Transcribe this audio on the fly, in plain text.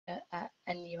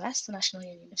NUS, the National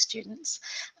Union of Students,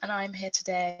 and I'm here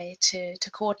today to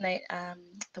coordinate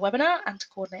the webinar and to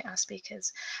coordinate our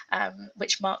speakers,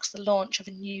 which marks the launch of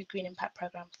a new Green Impact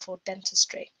programme for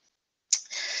dentistry.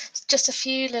 Just a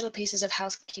few little pieces of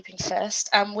housekeeping first.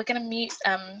 We're going to mute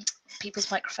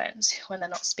people's microphones when they're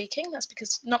not speaking.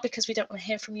 That's not because we don't want to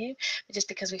hear from you, but just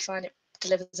because we find it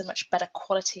delivers a much better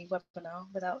quality webinar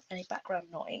without any background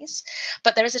noise.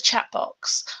 But there is a chat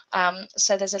box,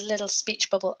 so there's a little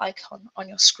speech bubble icon on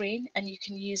your screen, and you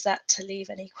can use that to leave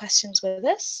any questions with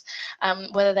us,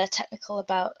 whether they're technical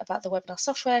about the webinar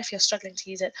software, if you're struggling to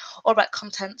use it, or about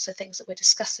content, so things that we're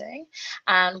discussing,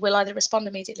 and we'll either respond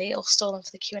immediately or store them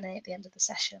for the Q&A at the end of the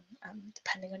session,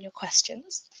 depending on your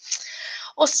questions.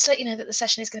 Also to let you know that the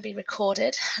session is going to be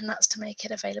recorded, and that's to make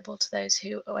it available to those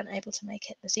who weren't able to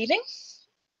make it this evening.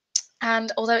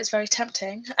 And although it's very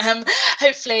tempting,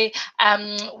 hopefully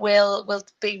we'll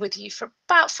be with you for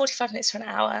about 45 minutes to an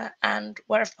hour, and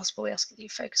wherever possible we ask that you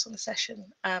focus on the session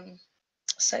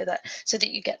so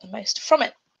that you get the most from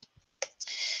it.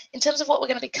 In terms of what we're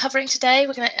going to be covering today,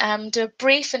 we're going to do a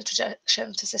brief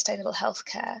introduction to sustainable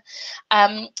healthcare.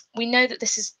 We know that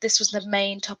this was the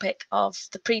main topic of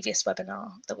the previous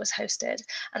webinar that was hosted,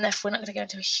 and therefore we're not going to go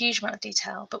into a huge amount of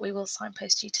detail, but we will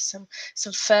signpost you to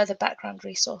some further background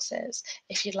resources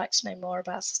if you'd like to know more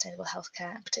about sustainable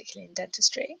healthcare, particularly in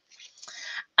dentistry.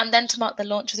 And then to mark the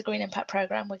launch of the Green Impact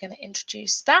Programme, we're going to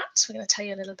introduce that. We're going to tell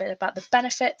you a little bit about the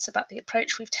benefits, about the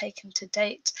approach we've taken to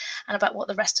date, and about what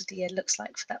the rest of the year looks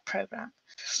like for that programme.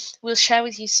 We'll share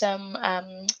with you some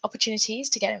opportunities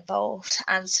to get involved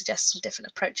and suggest some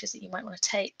different approaches that you might want to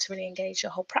take to really engage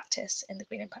your whole practice in the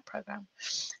Green Impact Programme.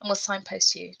 And we'll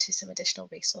signpost you to some additional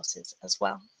resources as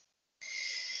well.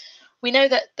 We know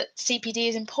that CPD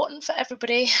is important for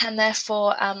everybody, and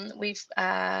therefore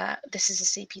this is a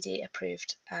CPD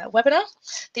approved webinar.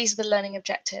 These are the learning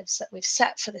objectives that we've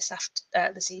set for this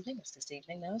evening. It's this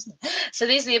evening now, isn't it? So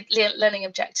these are the learning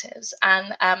objectives,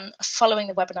 and following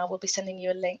the webinar, we'll be sending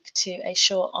you a link to a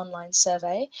short online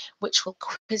survey which will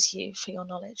quiz you for your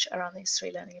knowledge around these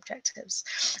 3 learning objectives.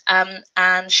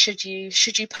 And should you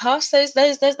pass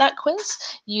that quiz,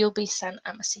 you'll be sent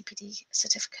a CPD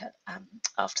certificate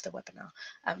after the webinar.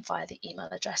 Via the email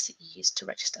address that you used to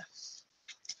register.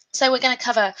 So we're going to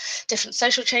cover different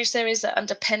social change theories that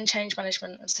underpin change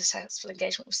management and successful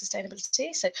engagement with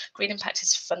sustainability. So Green Impact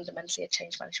is fundamentally a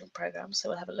change management programme, so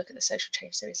we'll have a look at the social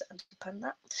change theories that underpin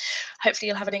that. Hopefully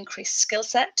you'll have an increased skill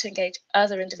set to engage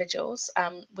other individuals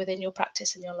within your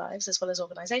practice and your lives, as well as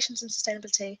organisations in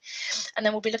sustainability. And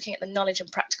then we'll be looking at the knowledge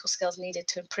and practical skills needed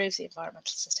to improve the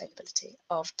environmental sustainability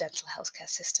of dental healthcare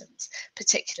systems,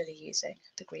 particularly using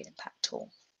the Green Impact tool.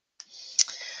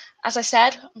 As I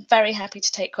said, I'm very happy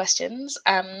to take questions.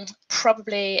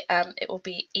 Probably it will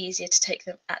be easier to take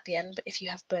them at the end, but if you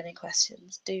have burning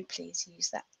questions, do please use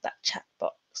that chat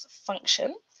box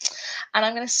function. And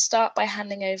I'm going to start by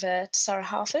handing over to Sarah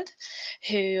Harford,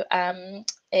 who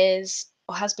is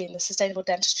or has been the Sustainable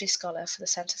Dentistry Scholar for the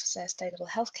Centre for Sustainable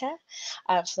Healthcare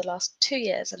for the last 2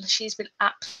 years, and she's been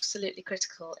absolutely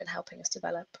critical in helping us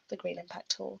develop the Green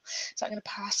Impact tool. So I'm going to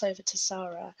pass over to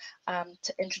Sarah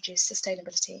to introduce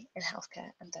sustainability in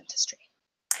healthcare and dentistry.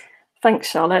 Thanks,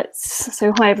 Charlotte.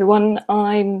 So hi everyone,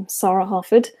 I'm Sarah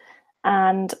Harford,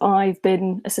 and I've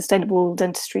been a Sustainable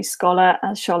Dentistry Scholar,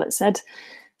 as Charlotte said.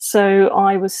 So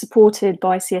I was supported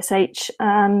by CSH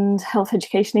and Health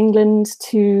Education England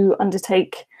to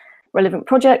undertake relevant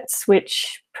projects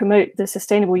which promote the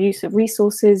sustainable use of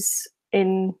resources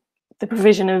in the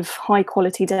provision of high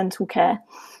quality dental care.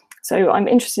 So I'm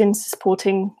interested in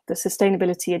supporting the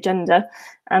sustainability agenda,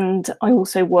 and I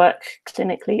also work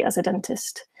clinically as a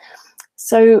dentist.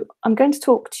 So I'm going to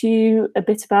talk to you a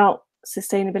bit about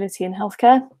sustainability in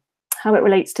healthcare, how it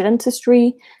relates to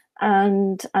dentistry,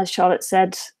 and as Charlotte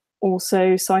said,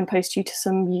 also signpost you to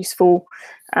some useful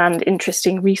and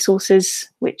interesting resources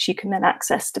which you can then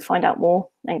access to find out more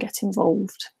and get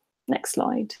involved. Next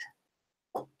slide.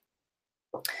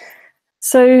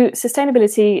 So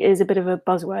sustainability is a bit of a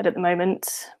buzzword at the moment,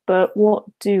 but what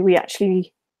do we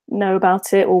actually know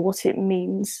about it or what it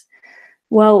means?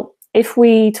 Well, if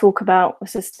we talk about a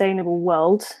sustainable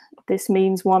world, this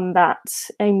means one that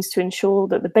aims to ensure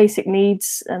that the basic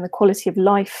needs and the quality of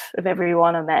life of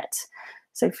everyone are met.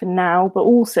 So for now, but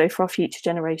also for our future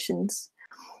generations.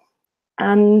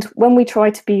 And when we try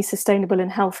to be sustainable in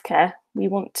healthcare, we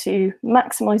want to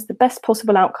maximise the best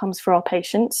possible outcomes for our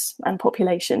patients and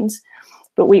populations,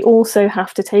 but we also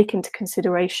have to take into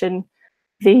consideration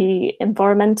the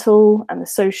environmental and the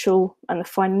social and the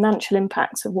financial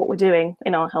impacts of what we're doing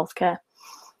in our healthcare.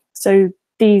 So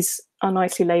these are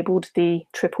nicely labelled the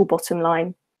triple bottom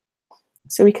line.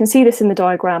 So we can see this in the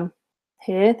diagram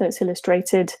here that's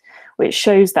illustrated, which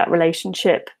shows that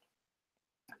relationship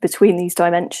between these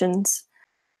dimensions.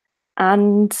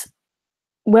 And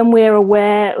when we're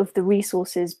aware of the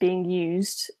resources being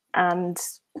used and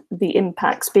the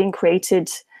impacts being created,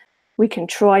 we can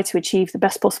try to achieve the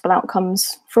best possible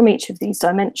outcomes from each of these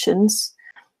dimensions.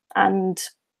 And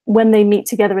when they meet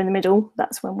together in the middle,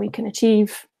 that's when we can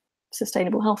achieve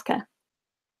sustainable healthcare.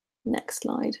 Next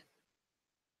slide.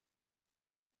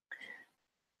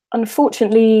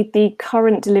 Unfortunately, the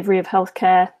current delivery of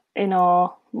healthcare in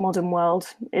our modern world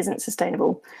isn't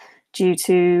sustainable due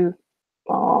to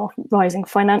our rising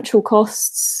financial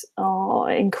costs, our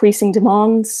increasing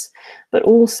demands, but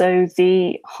also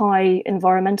the high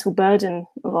environmental burden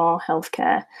of our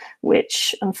healthcare,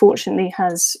 which unfortunately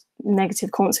has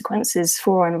negative consequences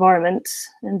for our environment.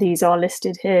 And these are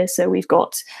listed here. So we've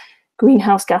got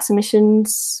greenhouse gas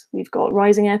emissions, we've got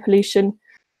rising air pollution,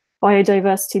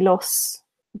 biodiversity loss,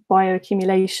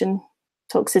 bioaccumulation,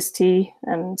 toxicity,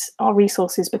 and our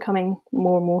resources becoming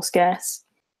more and more scarce.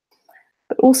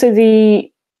 But also the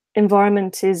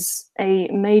environment is a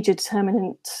major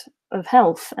determinant of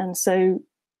health, and so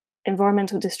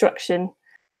environmental destruction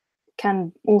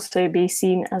can also be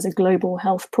seen as a global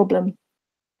health problem.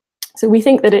 So we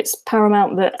think that it's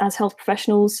paramount that as health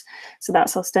professionals, so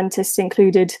that's us dentists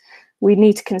included, we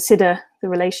need to consider the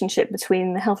relationship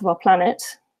between the health of our planet,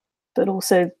 but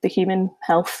also the human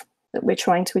health that we're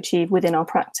trying to achieve within our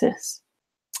practice.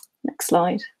 Next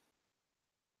slide.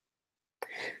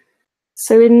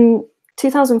 So in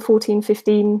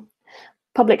 2014-15,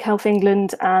 Public Health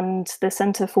England and the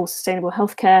Centre for Sustainable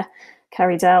Healthcare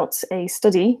carried out a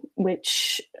study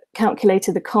which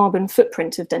calculated the carbon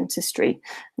footprint of dentistry.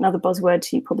 Another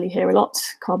buzzword you probably hear a lot,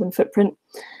 carbon footprint.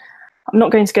 I'm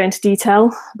not going to go into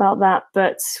detail about that,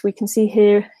 but we can see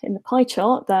here in the pie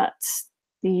chart that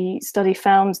the study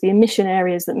found the emission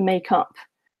areas that make up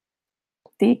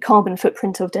the carbon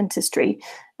footprint of dentistry,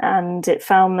 and it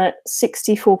found that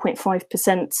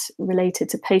 64.5% related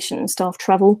to patient and staff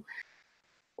travel.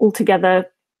 Altogether,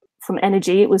 from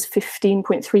energy, it was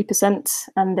 15.3%,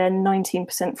 and then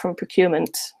 19% from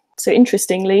procurement. So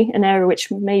interestingly, an area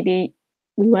which maybe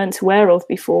we weren't aware of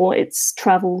before, it's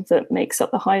travel that makes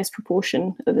up the highest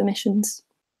proportion of emissions.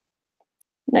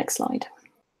 Next slide.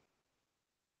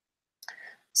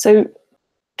 So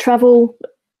travel,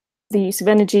 the use of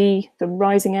energy, the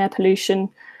rising air pollution,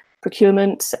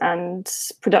 procurement and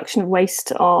production of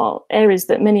waste are areas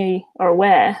that many are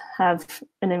aware have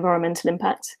an environmental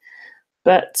impact.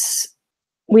 But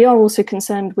we are also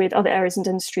concerned with other areas in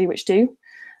dentistry which do.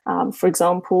 For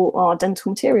example, our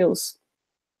dental materials.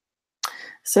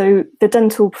 So the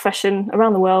dental profession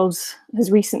around the world has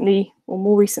recently, or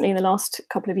more recently in the last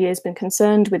couple of years, been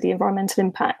concerned with the environmental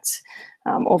impact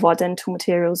of our dental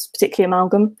materials, particularly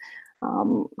amalgam,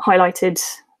 highlighted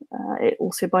it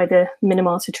also by the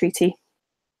Minamata Treaty.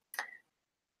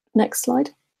 Next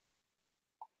slide.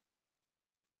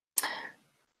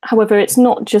 However, it's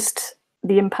not just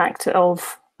the impact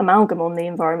of amalgam on the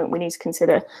environment we need to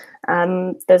consider.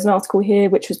 There's an article here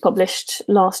which was published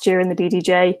last year in the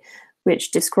BDJ,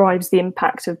 which describes the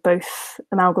impact of both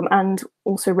amalgam and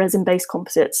also resin-based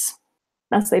composites,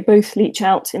 as they both leach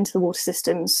out into the water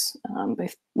systems,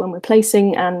 both when we're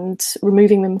placing and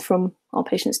removing them from our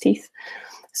patients' teeth.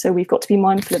 So we've got to be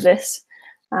mindful of this.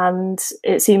 And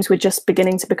it seems we're just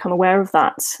beginning to become aware of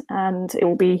that. And it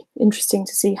will be interesting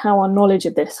to see how our knowledge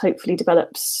of this hopefully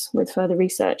develops with further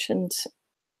research, and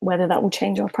whether that will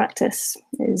change our practice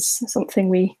is something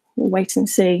we will wait and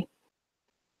see.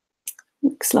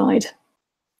 Next slide.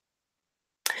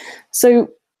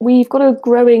 So we've got a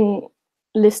growing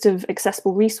list of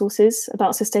accessible resources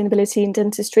about sustainability in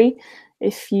dentistry.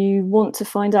 If you want to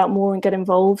find out more and get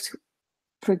involved,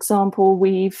 for example,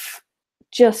 we've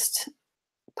just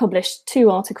published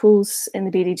 2 articles in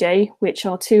the BDJ, which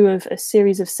are 2 of a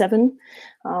series of 7.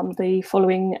 The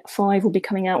following 5 will be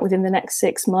coming out within the next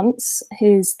 6 months.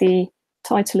 Here's the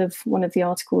title of one of the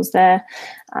articles there,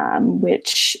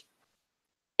 which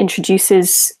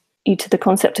introduces you to the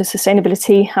concept of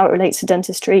sustainability, how it relates to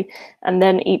dentistry, and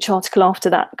then each article after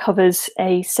that covers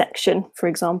a section, for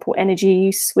example, energy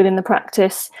use within the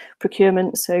practice,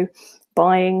 procurement, so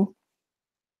buying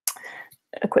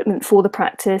equipment for the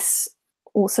practice,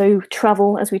 also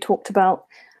travel, as we talked about,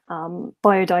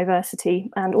 biodiversity,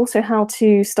 and also how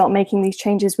to start making these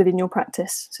changes within your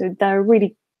practice. So they're a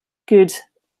really good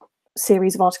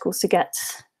series of articles to get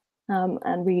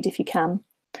and read if you can.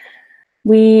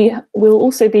 We will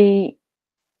also be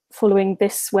following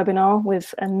this webinar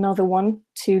with another one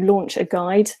to launch a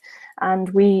guide, and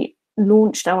we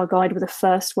launched our guide with a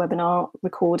first webinar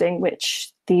recording,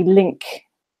 which the link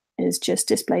is just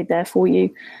displayed there for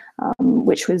you,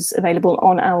 which was available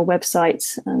on our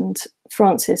website. And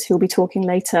Francis, who'll be talking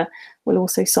later, will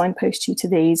also signpost you to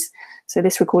these. So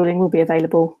this recording will be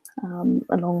available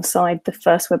alongside the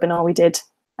first webinar we did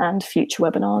and future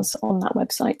webinars on that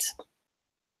website.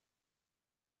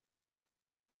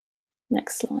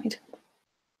 Next slide.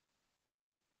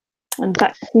 And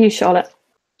back to you, Charlotte.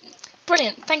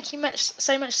 Brilliant. Thank you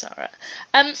so much, Sarah.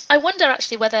 I wonder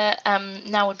actually whether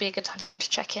now would be a good time to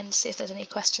check in to see if there's any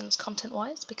questions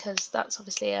content-wise, because that's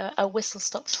obviously a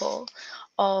whistle-stop tour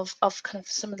of kind of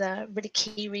some of the really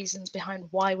key reasons behind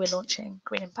why we're launching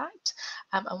Green Impact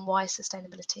and why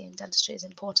sustainability in dentistry is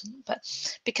important. But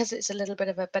because it's a little bit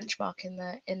of a benchmark in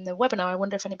the webinar, I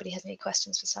wonder if anybody has any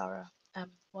questions for Sarah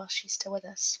while she's still with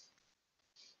us.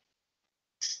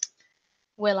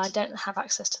 Will, I don't have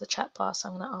access to the chat bar, so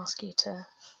I'm going to ask you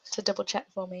to double check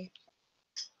for me.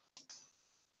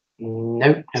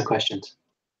 No, no questions.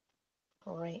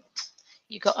 Great.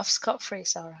 You got off scot-free,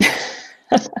 Sarah.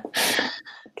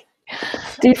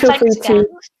 Do feel free to,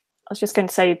 I was just going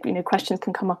to say, you know, questions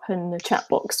can come up in the chat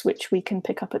box, which we can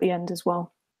pick up at the end as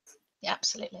well. Yeah,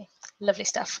 absolutely. Lovely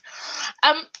stuff.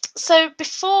 So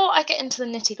before I get into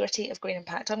the nitty-gritty of Green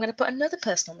Impact, I'm going to put another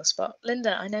person on the spot.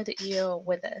 Linda, I know that you're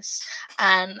with us,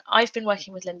 and I've been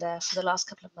working with Linda for the last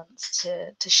couple of months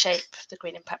to shape the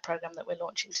Green Impact programme that we're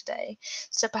launching today.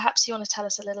 So perhaps you want to tell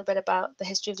us a little bit about the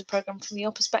history of the programme from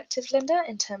your perspective, Linda,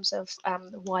 in terms of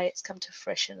why it's come to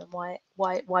fruition and why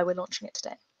we're launching it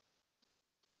today.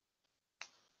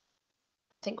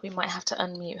 I think we might have to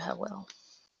unmute her, Will.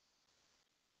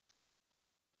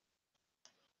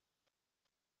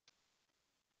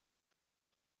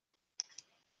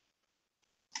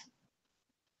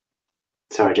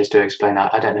 Sorry, just to explain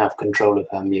that, I don't have control of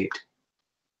her mute.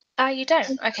 Ah, you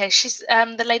don't? Okay, she's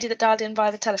the lady that dialed in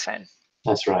via the telephone.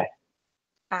 That's right.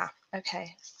 Ah,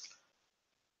 okay.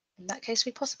 In that case,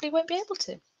 we possibly won't be able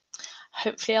to.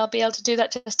 Hopefully, I'll be able to do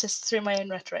that justice through my own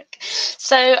rhetoric.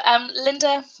 So,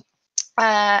 Linda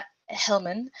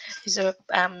Hillman, who's a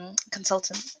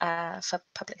consultant for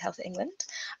Public Health England,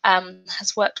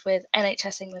 has worked with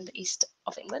NHS England East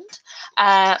of England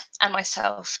and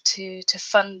myself to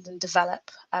fund and develop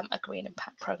a Green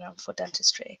Impact programme for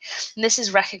dentistry. And this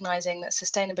is recognising that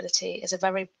sustainability is a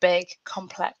very big,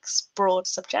 complex, broad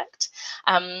subject,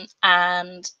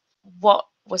 and what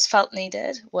was felt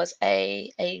needed was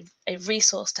a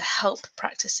resource to help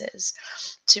practices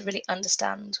to really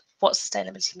understand what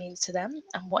sustainability means to them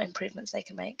and what improvements they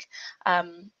can make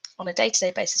on a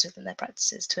day-to-day basis within their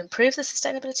practices to improve the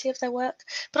sustainability of their work,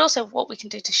 but also what we can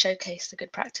do to showcase the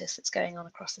good practice that's going on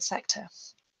across the sector.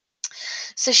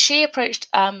 So she approached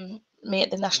me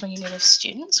at the National Union of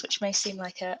Students, which may seem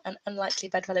like an unlikely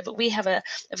bedfellow, but we have a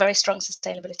very strong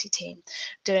sustainability team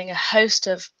doing a host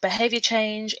of behaviour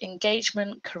change,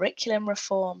 engagement, curriculum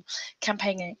reform,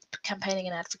 campaigning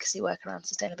and advocacy work around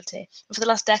sustainability. And for the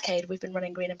last decade, we've been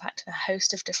running Green Impact in a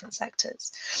host of different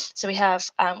sectors. So we have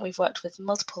we've worked with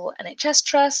multiple NHS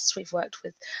trusts, we've worked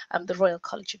with the Royal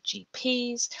College of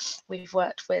GPs, we've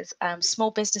worked with small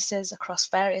businesses across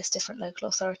various different local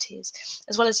authorities,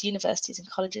 as well as universities and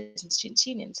colleges and students'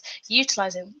 unions,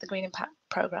 utilising the Green Impact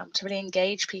programme to really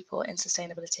engage people in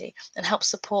sustainability and help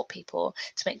support people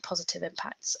to make positive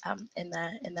impacts in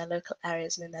their local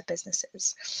areas and in their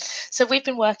businesses. So we've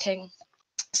been working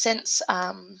since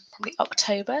probably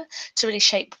October to really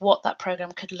shape what that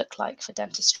programme could look like for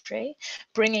dentistry,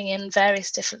 bringing in various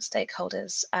different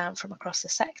stakeholders from across the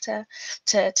sector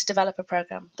to develop a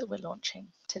programme that we're launching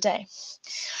today.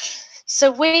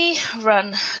 So we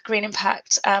run Green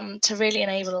Impact to really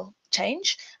enable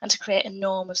change and to create a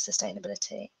norm of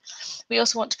sustainability. We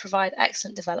also want to provide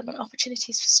excellent development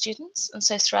opportunities for students, and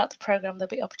so throughout the programme there'll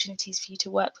be opportunities for you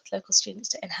to work with local students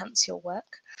to enhance your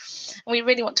work. And we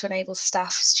really want to enable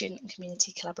staff, student and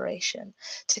community collaboration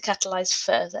to catalyse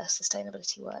further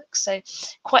sustainability work. So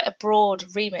quite a broad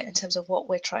remit in terms of what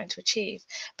we're trying to achieve.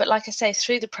 But like I say,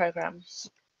 through the programme,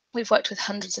 we've worked with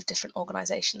hundreds of different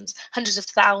organisations, hundreds of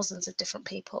thousands of different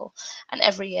people, and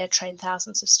every year train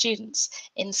thousands of students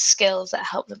in skills that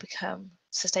help them become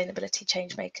sustainability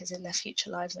change makers in their future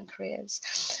lives and careers.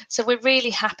 So we're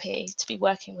really happy to be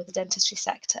working with the dentistry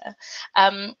sector.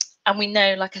 And we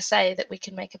know, like I say, that we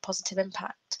can make a positive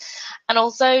impact. And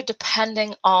although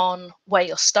depending on where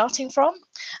you're starting from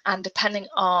and depending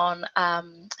on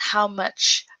how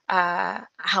much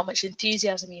how much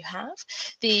enthusiasm you have,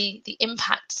 the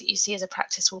impact that you see as a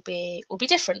practice will be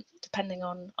different depending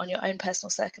on your own personal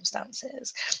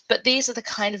circumstances. But these are the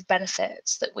kind of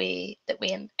benefits that we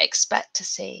expect to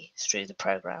see through the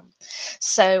program.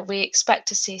 So we expect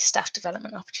to see staff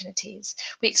development opportunities.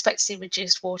 We expect to see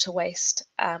reduced water waste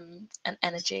and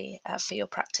energy for your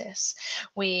practice.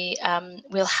 We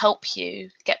will help you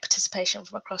get participation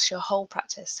from across your whole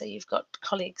practice. So you've got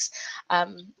colleagues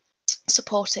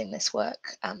supporting this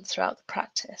work throughout the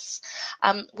practice.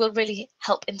 Will really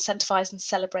help incentivize and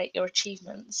celebrate your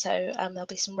achievements. So there'll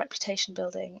be some reputation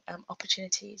building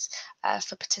opportunities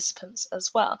for participants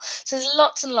as well. So there's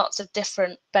lots and lots of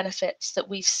different benefits that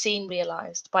we've seen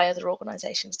realized by other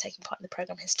organizations taking part in the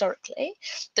program historically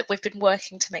that we've been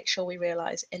working to make sure we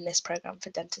realize in this program for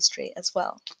dentistry as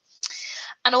well.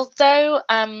 And although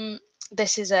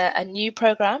this is a new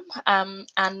program,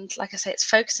 and like I say, it's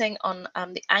focusing on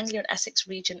the Anglia and Essex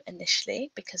region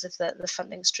initially because of the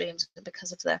funding streams and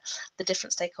because of the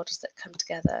different stakeholders that come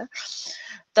together.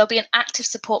 There'll be an active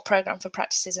support program for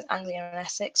practices in Anglia and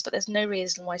Essex, but there's no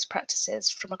reason why practices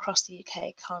from across the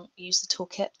UK can't use the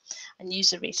toolkit and use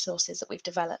the resources that we've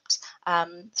developed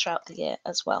throughout the year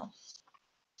as well.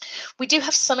 We do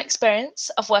have some experience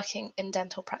of working in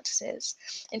dental practices.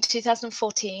 In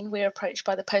 2014, we were approached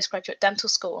by the postgraduate dental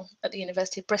school at the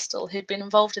University of Bristol, who'd been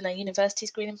involved in their university's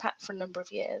Green Impact for a number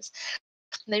of years.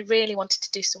 And they really wanted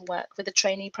to do some work with the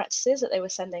trainee practices that they were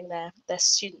sending their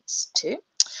students to.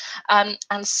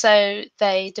 And so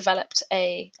they developed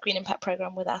a Green Impact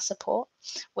program with our support,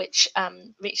 which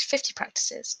reached 50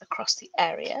 practices across the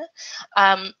area.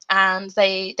 And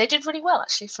they did really well,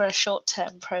 actually, for a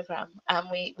short-term program.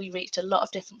 We reached a lot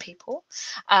of different people.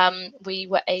 We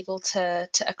were able to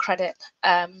accredit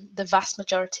the vast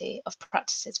majority of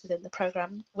practices within the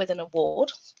program with an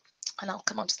award. And I'll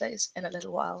come on to those in a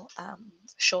little while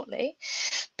shortly.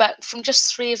 But from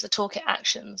just 3 of the toolkit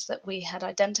actions that we had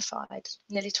identified,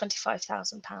 nearly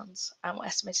 £25,000 were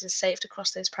estimated as saved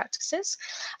across those practices,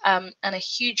 and a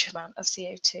huge amount of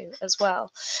CO2 as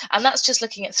well. And that's just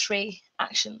looking at 3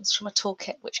 actions from a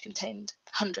toolkit which contained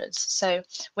hundreds. So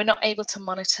we're not able to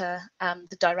monitor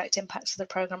the direct impacts of the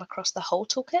program across the whole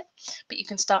toolkit, but you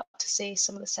can start to see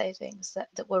some of the savings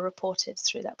that were reported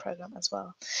through that program as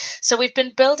well. So we've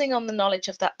been building on the knowledge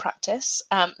of that practice,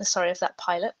 of that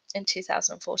pilot in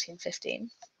 2014-15.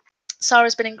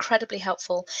 Sarah's been incredibly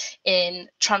helpful in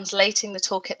translating the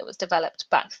toolkit that was developed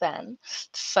back then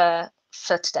for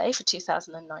today, for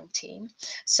 2019.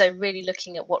 So really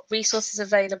looking at what resources are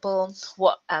available,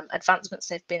 what advancements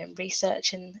they've been in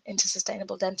research into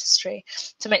sustainable dentistry,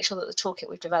 to make sure that the toolkit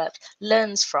we've developed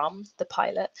learns from the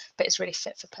pilot, but is really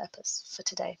fit for purpose for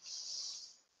today.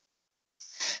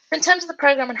 In terms of the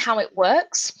program and how it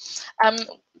works,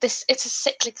 it's a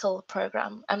cyclical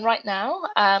program, and right now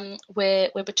we're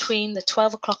between the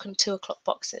 12 o'clock and 2 o'clock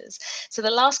boxes. So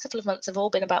the last couple of months have all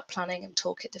been about planning and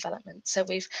toolkit development. So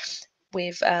we've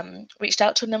reached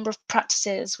out to a number of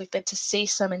practices. We've been to see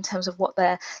some in terms of what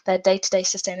their day-to-day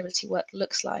sustainability work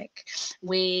looks like.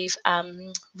 We've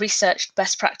researched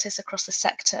best practice across the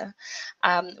sector.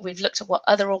 We've looked at what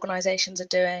other organisations are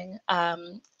doing,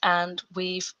 and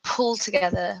we've pulled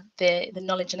together the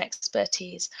knowledge and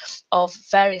expertise of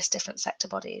various different sector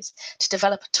bodies to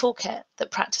develop a toolkit that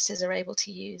practices are able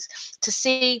to use to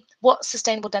see what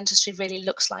sustainable dentistry really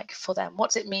looks like for them.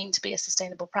 What does it mean to be a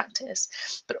sustainable practice?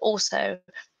 But also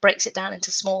breaks it down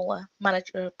into smaller,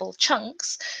 manageable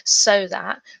chunks so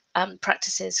that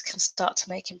practices can start to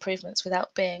make improvements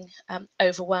without being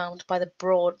overwhelmed by the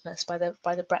broadness, by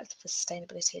the breadth of the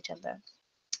sustainability agenda.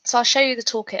 So I'll show you the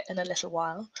toolkit in a little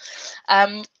while.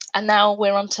 And now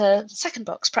we're on to the second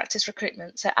box, practice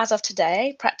recruitment. So as of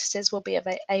today, practices will be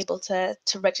able to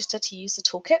register to use the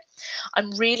toolkit.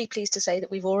 I'm really pleased to say that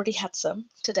we've already had some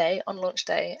today on launch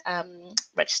day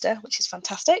register, which is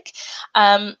fantastic.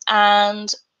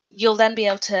 And you'll then be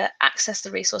able to access the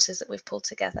resources that we've pulled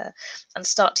together and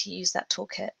start to use that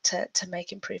toolkit to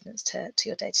make improvements to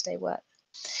your day-to-day work.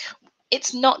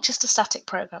 It's not just a static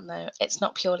program, though. It's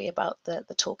not purely about the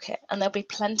toolkit, and there'll be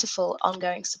plentiful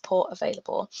ongoing support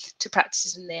available to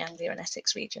practices in the Anglia and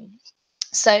Essex region.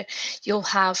 So you'll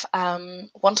have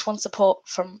one-to-one support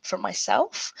from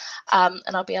myself, and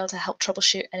I'll be able to help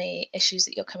troubleshoot any issues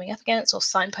that you're coming up against or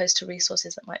signpost to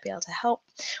resources that might be able to help.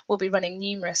 We'll be running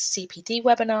numerous CPD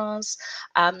webinars.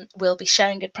 We'll be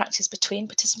sharing good practice between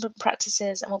participant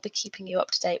practices, and we'll be keeping you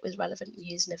up to date with relevant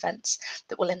news and events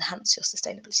that will enhance your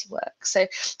sustainability work. So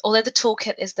although the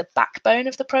toolkit is the backbone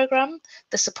of the program,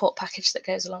 the support package that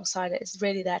goes alongside it is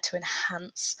really there to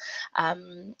enhance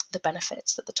the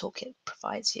benefits that the toolkit provides.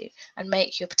 provides you and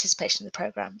make your participation in the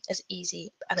programme as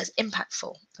easy and as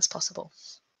impactful as possible.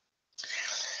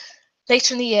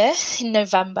 Later in the year, in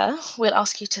November, we'll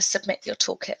ask you to submit your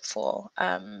toolkit for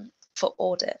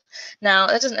audit. Now,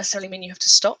 that doesn't necessarily mean you have to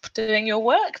stop doing your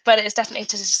work, but it's definitely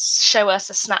to show us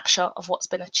a snapshot of what's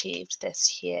been achieved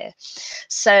this year.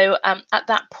 So at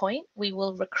that point, we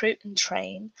will recruit and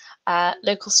train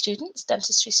local students,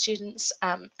 dentistry students,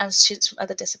 and students from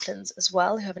other disciplines as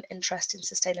well who have an interest in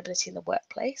sustainability in the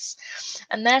workplace.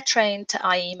 And they're trained to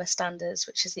IEMA standards,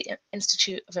 which is the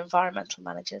Institute of Environmental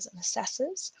Managers and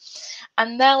Assessors.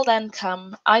 And they'll then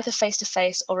come either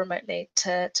face-to-face or remotely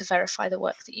to verify the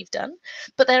work that you've done.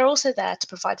 But they're also there to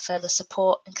provide further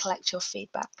support and collect your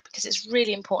feedback, because it's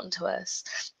really important to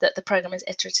us that the programme is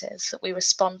iterative, that we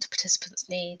respond to participants'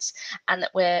 needs, and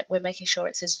that we're making sure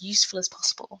it's as useful as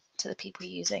possible to the people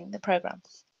using the programme.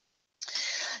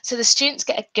 So the students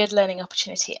get a good learning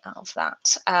opportunity out of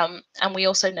that. And we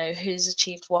also know who's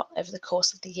achieved what over the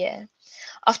course of the year,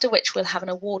 after which we'll have an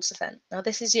awards event. Now,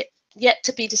 this is yet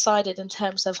to be decided in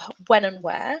terms of when and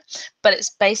where, but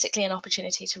it's basically an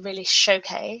opportunity to really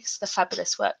showcase the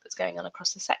fabulous work that's going on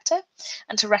across the sector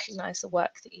and to recognise the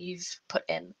work that you've put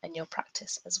in your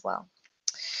practice as well.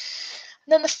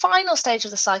 And then the final stage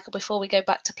of the cycle before we go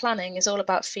back to planning is all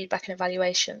about feedback and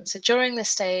evaluation. So during this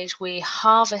stage, we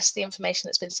harvest the information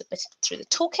that's been submitted through the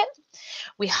toolkit.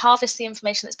 We harvest the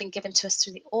information that's been given to us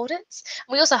through the audits.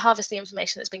 And we also harvest the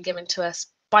information that's been given to us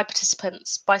by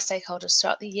participants, by stakeholders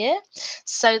throughout the year,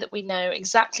 so that we know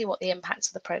exactly what the impacts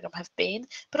of the programme have been,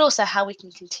 but also how we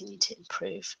can continue to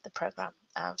improve the programme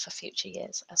for future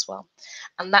years as well.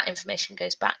 And that information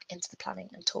goes back into the planning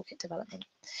and toolkit development.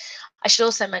 I should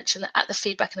also mention that at the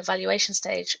feedback and evaluation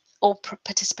stage, all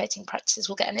participating practices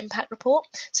will get an impact report,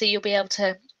 so you'll be able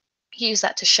to use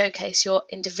that to showcase your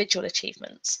individual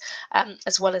achievements,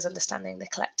 as well as understanding the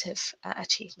collective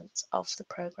achievements of the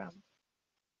programme.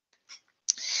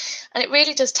 And it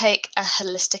really does take a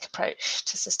holistic approach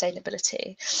to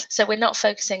sustainability. So we're not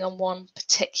focusing on one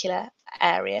particular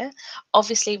area.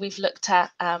 Obviously, we've looked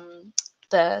at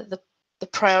the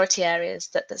priority areas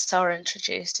that Sarah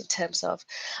introduced in terms of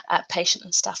patient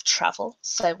and staff travel.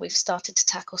 So we've started to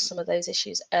tackle some of those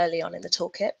issues early on in the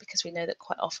toolkit, because we know that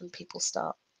quite often people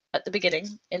start at the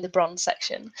beginning in the bronze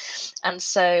section, and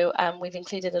so we've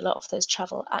included a lot of those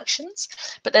travel actions.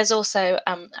 But there's also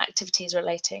activities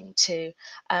relating to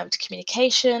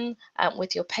communication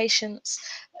with your patients.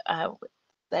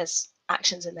 There's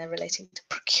actions in there relating to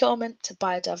procurement, to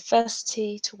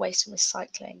biodiversity, to waste and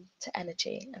recycling, to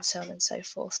energy, and so on and so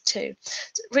forth too.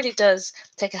 So it really does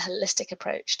take a holistic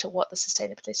approach to what the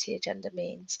sustainability agenda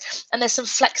means. And there's some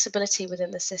flexibility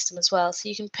within the system as well, so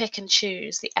you can pick and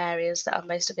choose the areas that are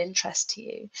most of interest to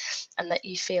you and that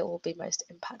you feel will be most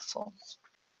impactful.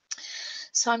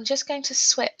 So I'm just going to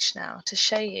switch now to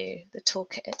show you the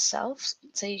toolkit itself,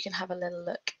 so you can have a little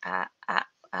look at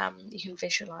you can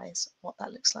visualize what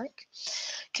that looks like.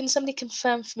 Can somebody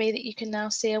confirm for me that you can now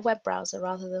see a web browser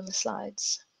rather than the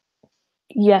slides?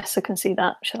 Yes, I can see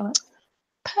that, Charlotte.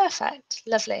 Perfect,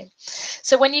 lovely.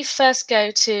 So when you first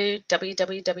go to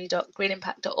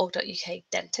www.greenimpact.org.uk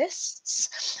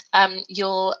dentists,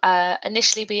 you'll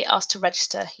initially be asked to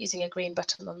register using a green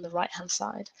button on the right hand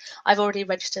side. I've already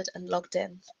registered and logged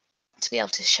in to be able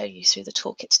to show you through the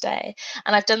toolkit today,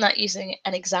 and I've done that using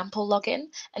an example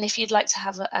login. And if you'd like to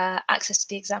have access to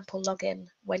the example login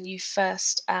when you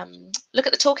first look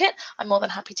at the toolkit, I'm more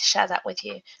than happy to share that with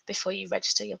you before you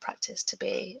register your practice to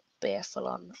be a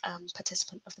full-on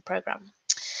participant of the programme.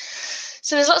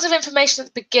 So there's lots of information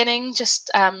at the beginning, just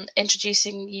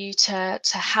introducing you to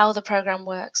how the programme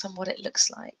works and what it looks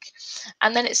like.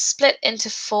 And then it's split into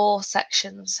 4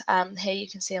 sections. Here you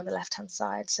can see on the left-hand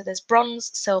side. So there's bronze,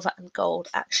 silver and gold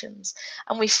actions.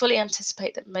 And we fully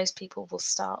anticipate that most people will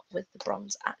start with the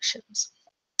bronze actions.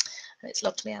 And it's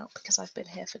logged me out because I've been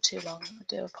here for too long. I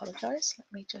do apologise.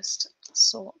 Let me just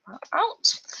sort that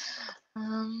out.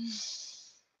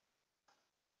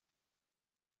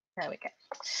 There we go.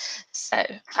 So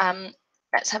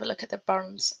let's have a look at the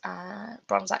bronze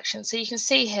action. So you can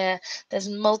see here there's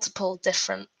multiple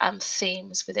different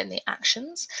themes within the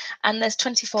actions, and there's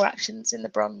 24 actions in the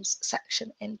bronze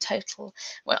section in total.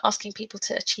 We're asking people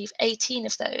to achieve 18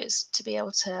 of those to be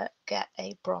able to get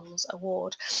a bronze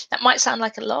award. That might sound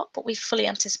like a lot, but we fully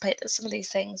anticipate that some of these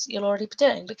things you'll already be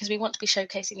doing, because we want to be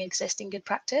showcasing existing good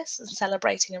practice and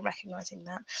celebrating and recognising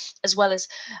that, as well as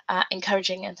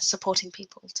encouraging and supporting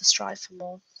people to strive for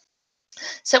more.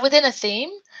 So within a theme,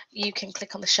 you can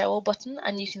click on the Show All button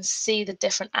and you can see the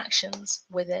different actions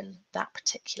within that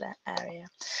particular area.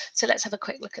 So let's have a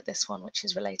quick look at this one, which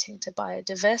is relating to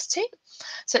biodiversity.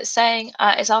 So it's saying,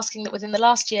 it's asking that within the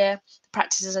last year, the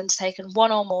practice has undertaken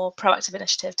one or more proactive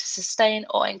initiative to sustain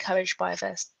or encourage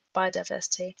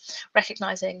biodiversity,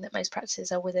 recognising that most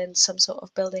practices are within some sort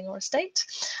of building or estate.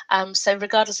 So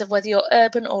regardless of whether you're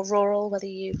urban or rural, whether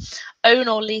you own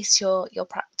or lease your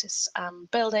practice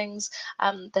buildings,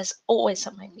 there's always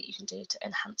something that you can do to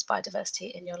enhance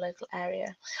biodiversity in your local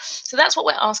area. So that's what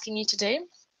we're asking you to do.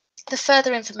 The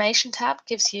Further Information tab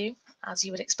gives you, as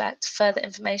you would expect, further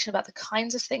information about the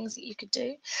kinds of things that you could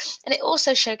do. And it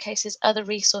also showcases other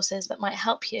resources that might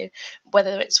help you,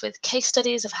 whether it's with case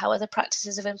studies of how other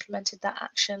practices have implemented that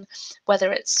action,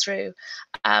 whether it's through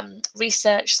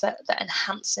research that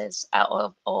enhances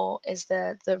or is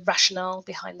the rationale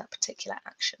behind that particular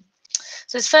action.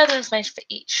 So there's further information for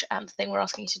each thing we're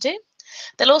asking you to do.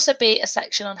 There'll also be a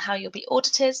section on how you'll be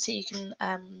audited, so you can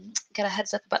get a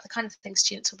heads up about the kind of things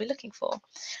students will be looking for. And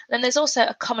then there's also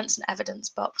a comments and evidence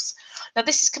box. Now,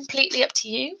 this is completely up to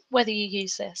you whether you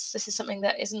use this. This is something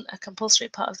that isn't a compulsory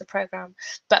part of the programme,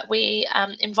 but we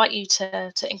invite you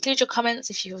to include your comments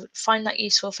if you find that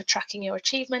useful for tracking your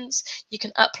achievements. You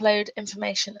can upload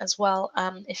information as well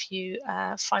if you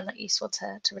find that useful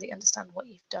to really understand what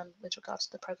you've done with regards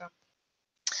to the programme.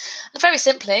 And very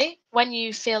simply, when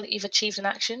you feel that you've achieved an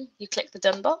action, you click the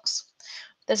Done box.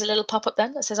 There's a little pop-up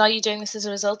then that says, are you doing this as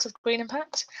a result of Green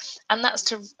Impact? And that's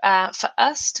to for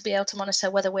us to be able to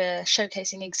monitor whether we're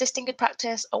showcasing existing good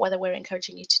practice or whether we're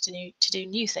encouraging you to do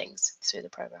new things through the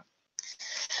programme.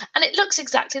 And it looks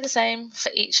exactly the same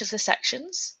for each of the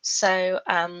sections. So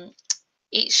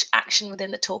each action within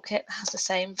the toolkit has the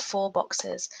same 4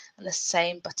 boxes and the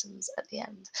same buttons at the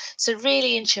end. So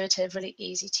really intuitive, really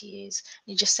easy to use.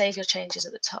 You just save your changes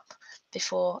at the top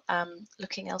before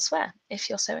looking elsewhere if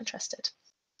you're so interested.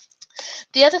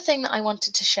 The other thing that I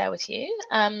wanted to share with you,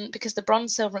 because the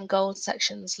bronze, silver and gold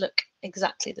sections look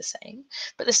exactly the same,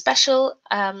 but the special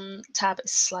tab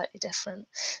is slightly different.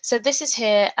 So this is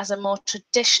here as a more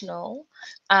traditional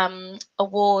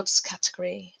awards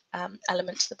category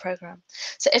element to the programme.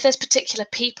 So if there's particular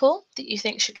people that you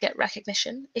think should get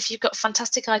recognition, if you've got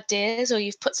fantastic ideas or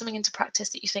you've put something into practice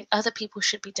that you think other people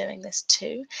should be doing this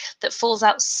too, that falls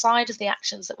outside of the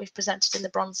actions that we've presented in the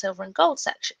bronze, silver and gold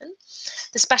section,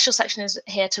 the special section is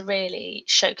here to really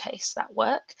showcase that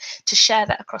work, to share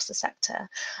that across the sector.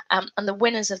 And the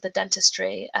winners of the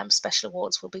Dentistry special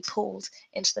awards will be pulled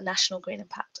into the National Green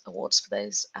Impact Awards for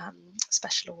those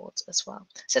special awards as well.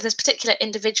 So if there's particular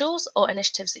individuals or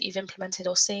initiatives that you've implemented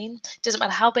or seen, doesn't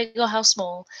matter how big or how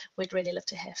small, we'd really love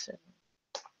to hear from them.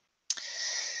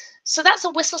 So that's a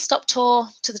whistle-stop tour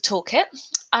to the toolkit.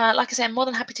 Like I say, I'm more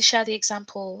than happy to share the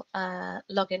example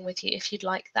login with you if you'd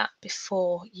like that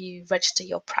before you register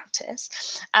your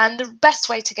practice. And the best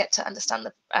way to get to understand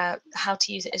how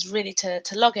to use it is really to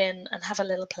log in and have a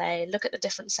little play, look at the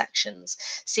different sections,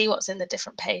 see what's in the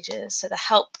different pages. So the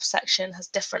help section has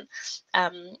different,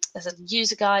 there's a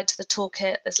user guide to the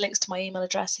toolkit, there's links to my email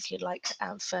address if you'd like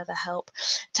further help.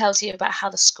 It tells you about how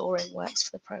the scoring works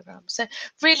for the programme. So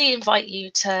really invite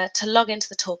you to log into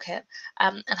the toolkit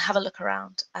and have a look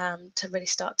around to really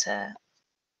start to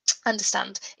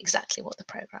understand exactly what the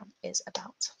programme is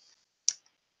about.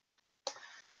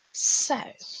 So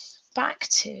back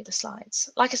to the slides.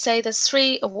 Like I say, there's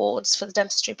 3 awards for the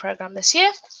dentistry programme this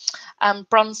year,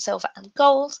 bronze, silver and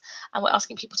gold, and we're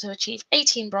asking people to achieve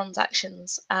 18 bronze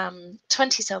actions,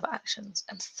 20 silver actions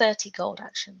and 30 gold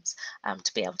actions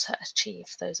to be able to achieve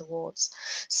those awards.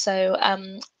 So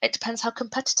it depends how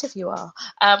competitive you are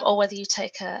or whether you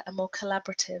take a more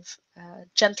collaborative,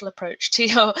 gentle approach to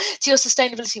your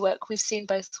sustainability work. We've seen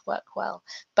both work well,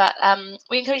 but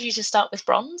we encourage you to start with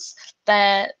bronze.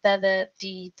 They're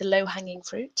the low-hanging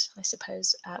fruit, I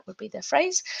suppose, would be the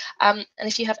phrase. And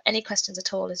if you have any questions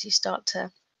at all as you start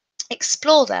to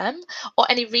explore them, or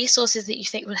any resources that you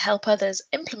think would help others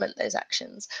implement those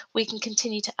actions, we can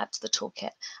continue to add to the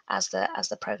toolkit as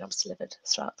the programme's delivered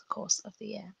throughout the course of the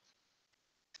year.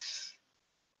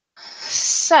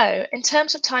 So in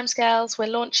terms of timescales, we're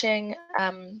launching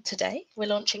today, we're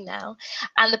launching now,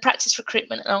 and the practice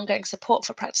recruitment and ongoing support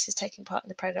for practices taking part in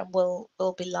the programme will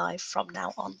be live from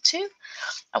now on too.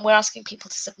 And we're asking people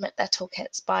to submit their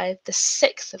toolkits by the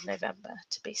 6th of November,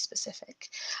 to be specific,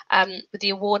 with the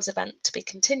awards event to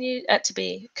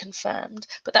be confirmed,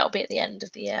 but that will be at the end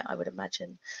of the year, I would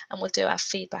imagine, and we'll do our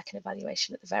feedback and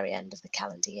evaluation at the very end of the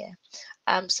calendar year.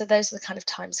 So those are the kind of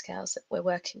timescales that we're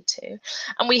working to,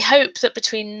 and we hope that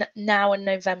between between now and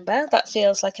November, that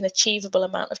feels like an achievable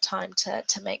amount of time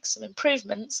to make some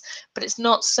improvements, but it's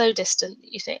not so distant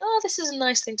that you think, oh, this is a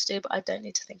nice thing to do, but I don't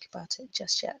need to think about it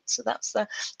just yet. So that's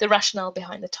the rationale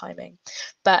behind the timing.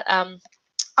 But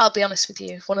I'll be honest with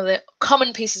you, one of the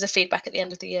common pieces of feedback at the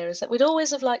end of the year is that we'd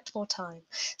always have liked more time.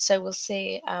 So we'll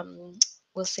see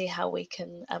how we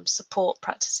can support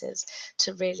practices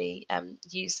to really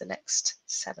use the next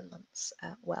 7 months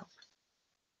well.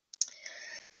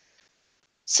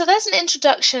 So there's an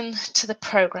introduction to the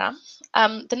programme.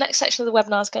 The next section of the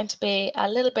webinar is going to be a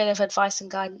little bit of advice and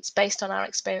guidance based on our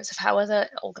experience of how other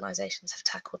organisations have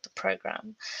tackled the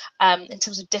programme in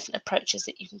terms of different approaches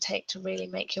that you can take to really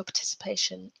make your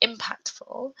participation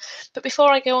impactful. But before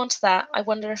I go on to that, I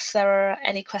wonder if there are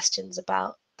any questions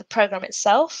about the programme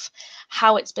itself,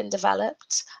 how it's been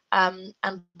developed, and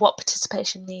what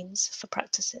participation means for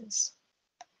practices.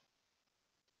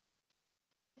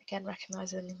 Again,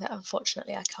 recognising that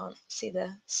unfortunately I can't see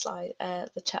the slide,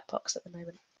 the chat box at the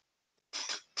moment.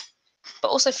 But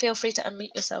also feel free to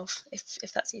unmute yourself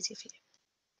if that's easier for you.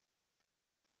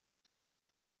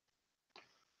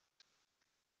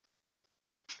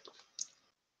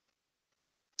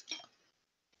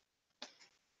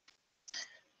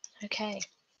 Okay,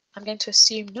 I'm going to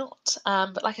assume not.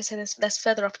 But like I said, there's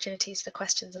further opportunities for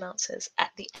questions and answers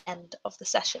at the end of the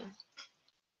session.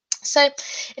 So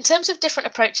in terms of different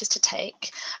approaches to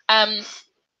take,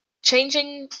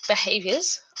 changing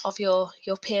behaviours of your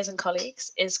peers and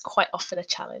colleagues is quite often a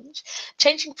challenge.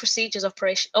 Changing procedures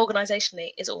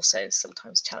organisationally is also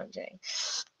sometimes challenging.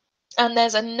 And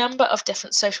there's a number of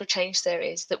different social change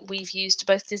theories that we've used to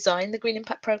both design the Green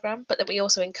Impact Programme, but that we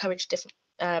also encourage different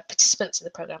participants in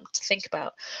the programme to think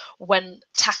about when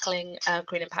tackling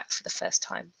Green Impact for the first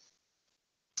time.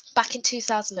 Back in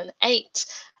 2008,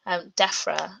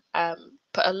 DEFRA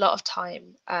put a lot of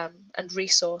time and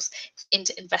resource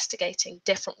into investigating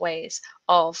different ways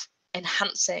of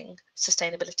enhancing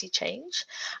sustainability change,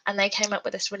 and they came up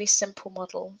with this really simple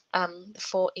model, the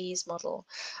 4E's model,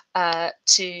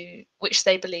 to which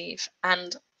they believe,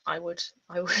 and I would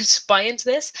buy into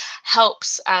this,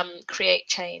 helps create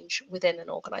change within an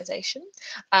organisation,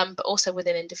 but also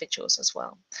within individuals as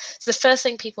well. So the first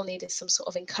thing people need is some sort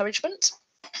of encouragement.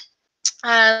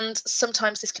 And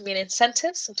sometimes this can be an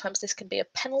incentive, sometimes this can be a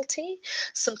penalty,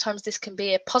 sometimes this can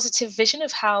be a positive vision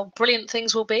of how brilliant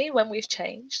things will be when we've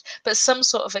changed, but some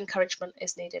sort of encouragement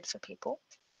is needed for people.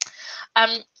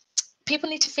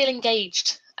 People need to feel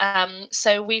engaged.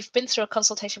 So we've been through a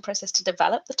consultation process to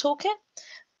develop the toolkit.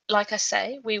 Like I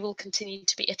say, we will continue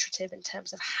to be iterative in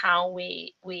terms of how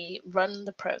we run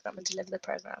the programme and deliver the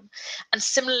programme. And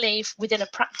similarly, within a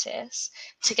practice,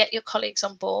 to get your colleagues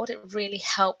on board, it really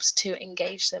helps to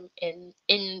engage them in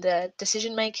the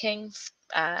decision making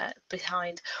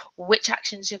behind which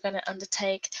actions you're going to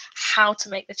undertake, how to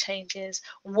make the changes,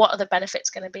 what are the benefits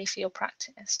going to be for your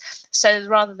practice. So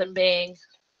rather than being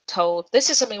told this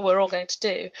is something we're all going to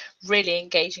do, really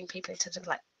engaging people in terms of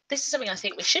like, this is something I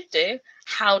think we should do.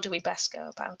 How do we best go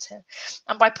about it?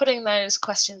 And by putting those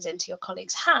questions into your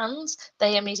colleagues' hands,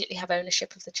 they immediately have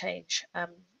ownership of the change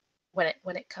when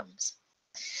it comes.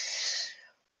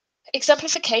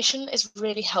 Exemplification is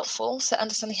really helpful. So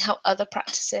understanding how other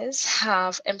practices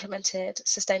have implemented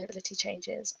sustainability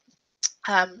changes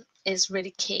is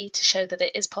really key to show that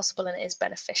it is possible and it is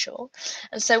beneficial.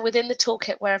 And so within the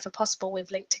toolkit, wherever possible,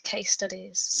 we've linked to case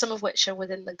studies, some of which are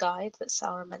within the guide that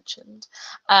Sarah mentioned.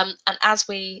 And as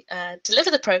we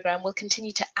deliver the programme, we'll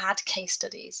continue to add case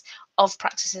studies of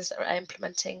practices that are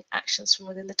implementing actions from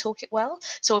within the toolkit well.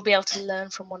 So we'll be able to learn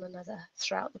from one another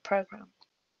throughout the programme.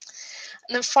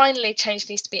 And then finally, change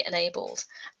needs to be enabled.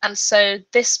 And so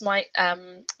this might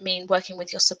mean working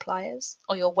with your suppliers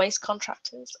or your waste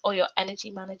contractors or your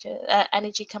energy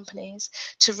companies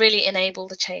to really enable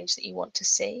the change that you want to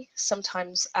see.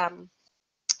 Sometimes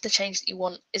the change that you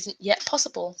want isn't yet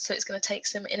possible. So it's going to take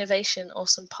some innovation or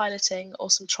some piloting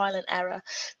or some trial and error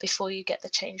before you get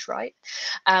the change right.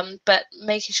 But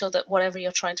making sure that whatever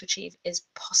you're trying to achieve is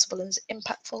possible and is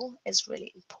impactful is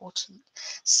really important.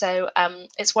 So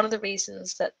it's one of the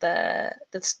reasons that the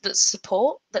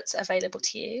support that's available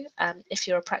to you if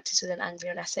you're a practice within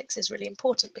Anglia and Essex is really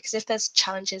important, because if there's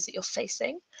challenges that you're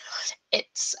facing,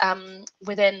 it's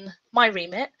within my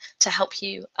remit to help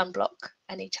you unblock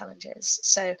any challenges.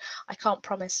 So I can't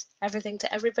promise everything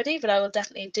to everybody, but I will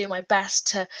definitely do my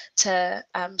best to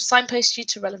signpost you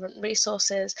to relevant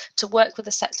resources, to work with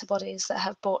the sector bodies that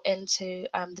have brought into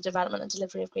the development and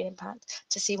delivery of Green Impact,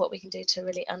 to see what we can do to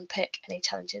really unpick any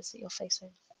challenges that you're facing.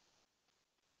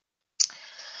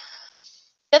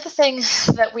 The other thing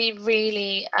that we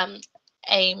really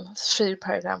aim through the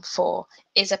programme for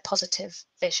is a positive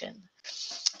vision.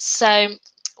 So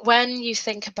when you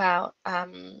think about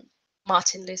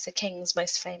Martin Luther King's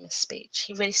most famous speech,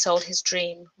 he really sold his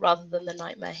dream rather than the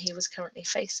nightmare he was currently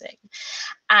facing.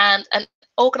 And an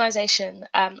organisation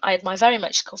I admire very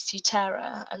much called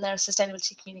Futera, and they're a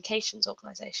sustainability communications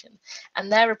organisation,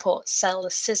 and their report Sell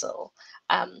the Sizzle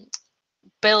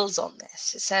builds on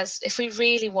this. It says if we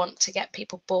really want to get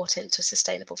people bought into a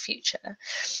sustainable future,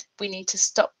 we need to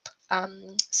stop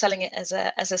selling it as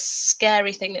a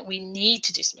scary thing that we need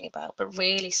to do something about, but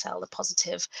really sell the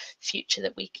positive future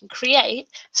that we can create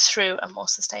through a more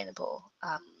sustainable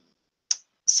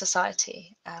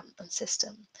society and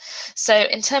system. So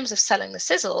in terms of selling the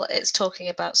sizzle, it's talking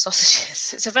about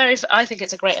sausages. It's a very, I think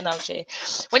it's a great analogy.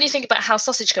 When you think about how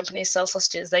sausage companies sell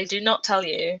sausages, they do not tell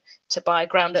you to buy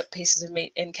ground up pieces of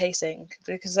meat in casing,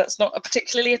 because that's not a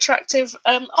particularly attractive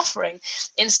offering.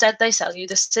 Instead, they sell you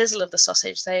the sizzle of the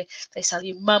sausage. They sell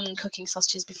you mum cooking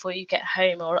sausages before you get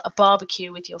home, or a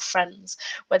barbecue with your friends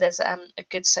where there's a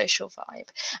good social vibe.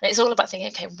 And it's all about thinking,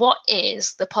 okay, what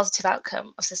is the positive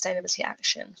outcome of sustainability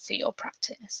action for your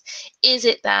practice? Is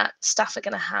it that staff are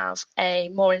going to have a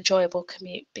more enjoyable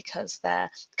commute because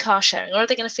they're car sharing, or are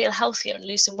they going to feel healthier and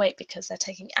lose some weight because they're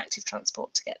taking active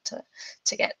transport to get to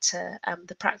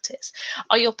the practice?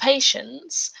 Are your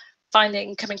patients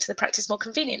finding coming to the practice more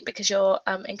convenient because you're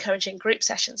encouraging group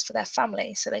sessions for their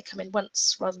family, so they come in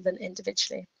once rather than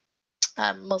individually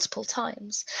multiple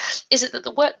times? Is it that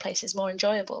the workplace is more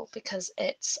enjoyable because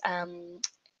it's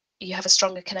you have a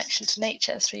stronger connection to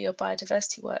nature through your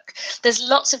biodiversity work? There's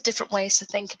lots of different ways to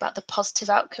think about the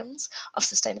positive outcomes of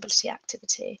sustainability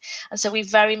activity. And so we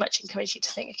very much encourage you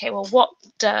to think, okay, well, what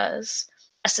does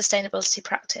a sustainable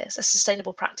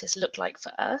practice look like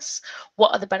for us?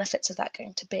 What are the benefits of that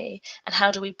going to be? And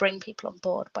how do we bring people on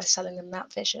board by selling them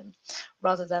that vision,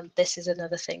 rather than this is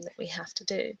another thing that we have to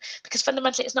do? Because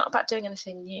fundamentally, it's not about doing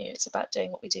anything new. It's about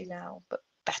doing what we do now, but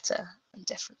better and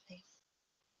differently.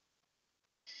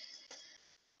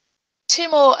 Two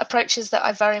more approaches that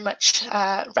I very much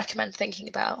recommend thinking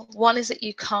about. One is that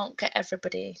you can't get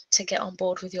everybody to get on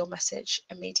board with your message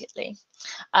immediately.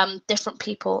 Different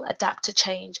people adapt to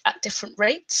change at different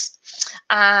rates,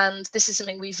 and this is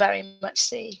something we very much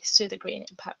see through the Green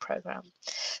Impact Programme.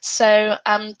 So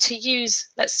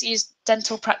let's use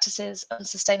dental practices and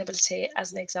sustainability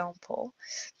as an example.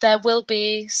 There will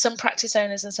be some practice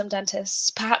owners and some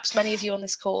dentists, perhaps many of you on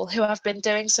this call, who have been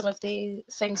doing some of the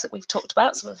things that we've talked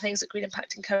about, some of the things that Green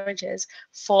Impact encourages,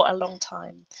 for a long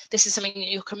time. This is something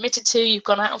that you're committed to, you've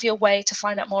gone out of your way to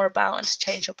find out more about and to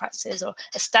change your practices or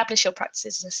establish your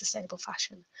practices in a sustainable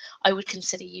fashion. I would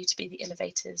consider you to be the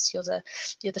innovators. You're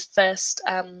the first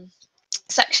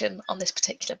section on this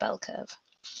particular bell curve.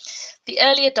 The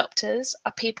early adopters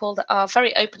are people that are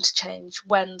very open to change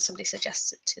when somebody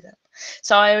suggests it to them.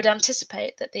 So I would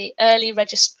anticipate that the early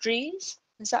registries,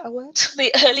 is that a word?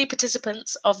 The early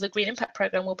participants of the Green Impact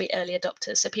Programme will be early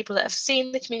adopters. So people that have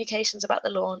seen the communications about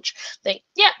the launch think,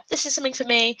 yeah, this is something for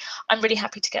me. I'm really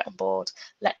happy to get on board.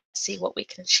 Let's see what we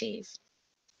can achieve.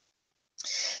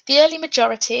 The early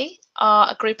majority are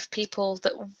a group of people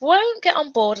that won't get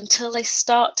on board until they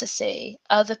start to see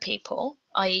other people,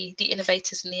 i.e. the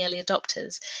innovators and the early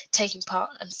adopters, taking part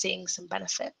and seeing some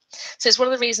benefit. So it's one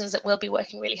of the reasons that we'll be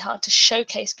working really hard to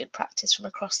showcase good practice from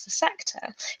across the sector,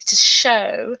 to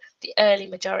show the early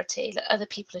majority that other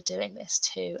people are doing this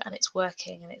too, and it's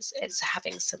working and it's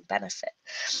having some benefit.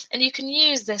 And you can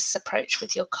use this approach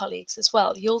with your colleagues as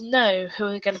well. You'll know who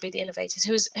are going to be the innovators,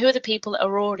 who are the people that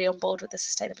are already on board with the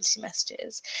sustainability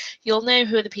messages. You'll know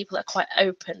who are the people that are quite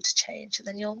open to change, and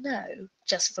then you'll know,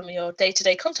 just from your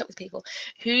day-to-day contact with people,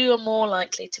 who are more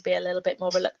likely to be a little bit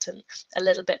more reluctant, a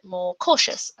little bit more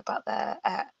cautious about their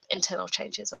internal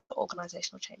changes or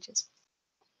organisational changes.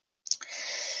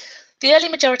 The early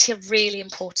majority are really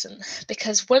important,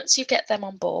 because once you get them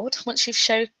on board, once you've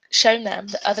shown them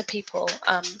that other people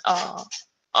are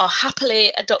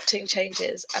happily adopting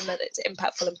changes and that it's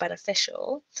impactful and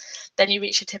beneficial, then you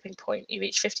reach a tipping point. You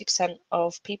reach 50%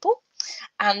 of people,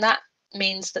 and that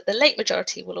means that the late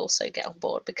majority will also get on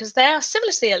board, because they are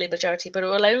similar to the early majority, but it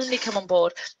will only come on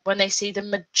board when they see the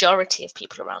majority of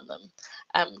people around them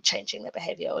changing their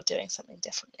behaviour or doing something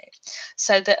differently.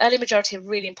 So the early majority are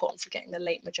really important for getting the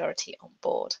late majority on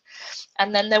board.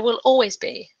 And then there will always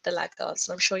be the laggards,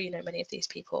 and I'm sure you know many of these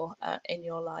people in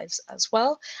your lives as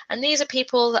well. And these are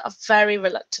people that are very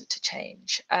reluctant to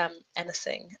change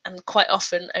anything, and quite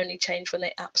often only change when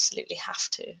they absolutely have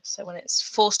to. So when it's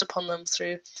forced upon them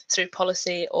through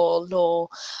policy or law,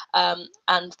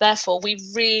 and therefore we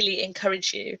really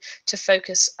encourage you to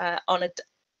focus on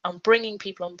on bringing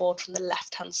people on board from the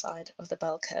left-hand side of the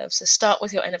bell curve. So start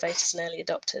with your innovators and early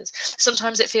adopters.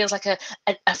 Sometimes it feels like a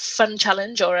fun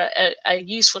challenge or a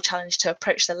useful challenge to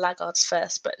approach the laggards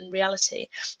first, but in reality,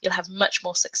 you'll have much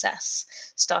more success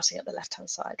starting at the left-hand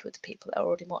side with the people that are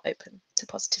already more open to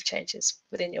positive changes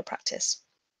within your practice,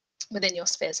 within your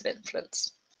spheres of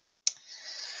influence.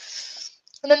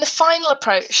 And then the final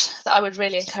approach that I would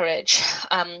really encourage,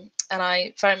 and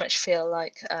I very much feel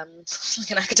like an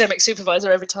academic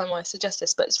supervisor every time I suggest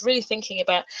this, but it's really thinking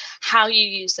about how you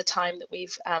use the time that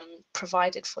we've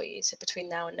provided for you, so between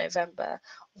now and November,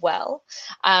 well.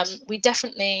 We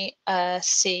definitely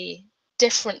see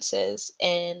differences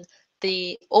in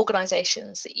the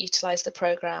organisations that utilise the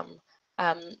programme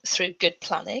through good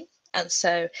planning. And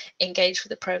so engage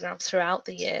with the programme throughout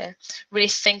the year, really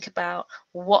think about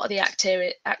what are the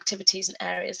activities and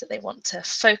areas that they want to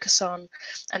focus on,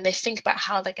 and they think about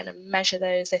how they're going to measure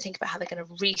those, they think about how they're going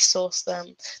to resource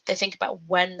them, they think about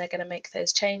when they're going to make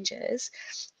those changes.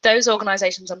 Those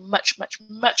organisations are much, much,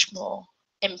 much more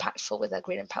impactful with their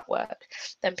green impact work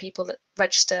than people that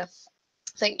register,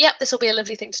 think, yep, this will be a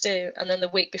lovely thing to do, and then the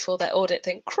week before their audit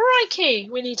think, crikey,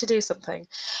 we need to do something.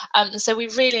 And so we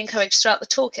really encourage throughout the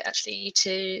toolkit actually you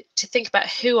to think about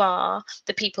who are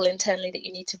the people internally that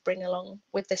you need to bring along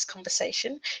with this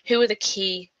conversation, who are the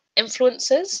key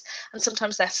influencers, and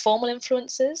sometimes they're formal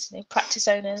influencers, practice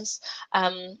owners,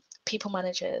 people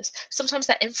managers. Sometimes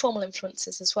they're informal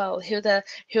influences as well. Who are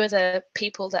the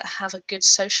people that have a good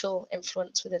social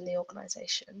influence within the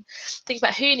organisation? Think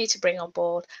about who you need to bring on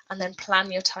board, and then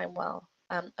plan your time well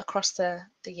across the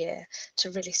year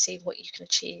to really see what you can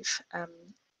achieve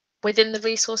within the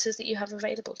resources that you have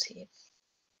available to you.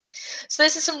 So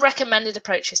those are some recommended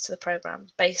approaches to the programme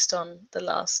based on the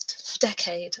last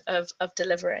decade of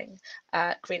delivering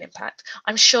green impact.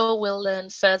 I'm sure we'll learn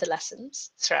further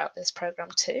lessons throughout this programme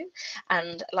too.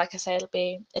 And like I say,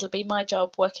 it'll be my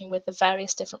job working with the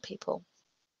various different people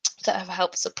that have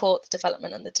helped support the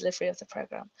development and the delivery of the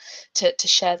programme to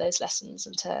share those lessons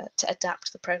and to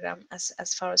adapt the programme as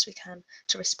far as we can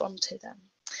to respond to them.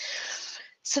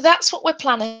 So that's what we're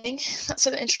planning. That's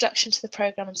an introduction to the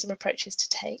programme and some approaches to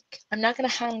take. I'm now going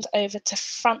to hand over to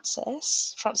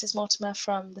Francis Mortimer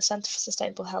from the Centre for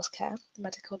Sustainable Healthcare, the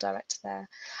medical director there,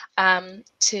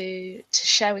 to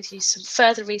share with you some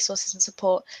further resources and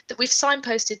support that we've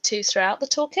signposted to throughout the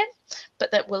toolkit,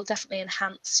 but that will definitely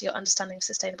enhance your understanding of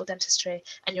sustainable dentistry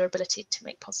and your ability to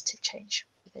make positive change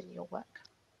within your work.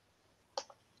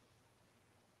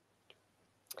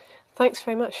 Thanks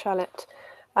very much, Charlotte.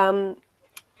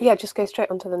 Yeah, just go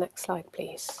straight on to the next slide,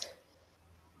 please.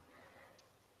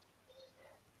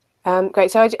 Great.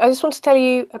 So I just want to tell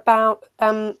you about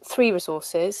 3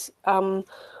 resources. Sarah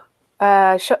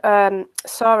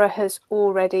has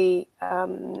already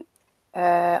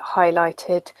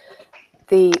highlighted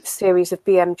the series of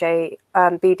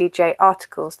BDJ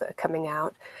articles that are coming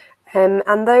out.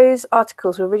 And those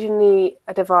articles were originally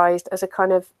devised as a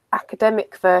kind of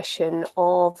academic version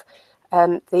of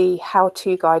the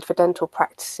how-to guide for dental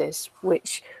practices,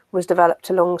 which was developed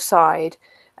alongside,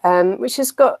 which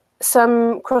has got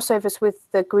some crossovers with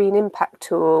the Green Impact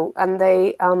tool, and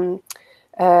they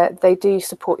do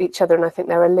support each other. And I think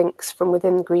there are links from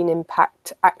within Green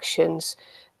Impact actions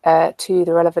to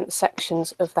the relevant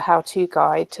sections of the how-to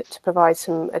guide to provide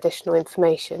some additional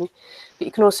information. But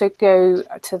you can also go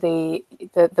to the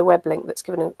web link that's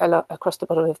given across the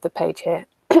bottom of the page here,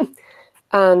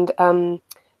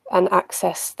 and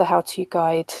access the how-to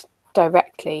guide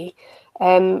directly.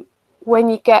 When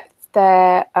you get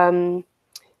there, thank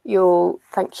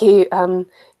you.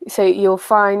 So you'll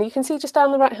find, you can see just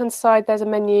down the right-hand side, there's a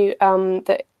menu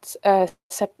that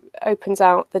opens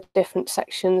out the different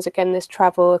sections. Again, there's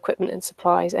travel, equipment and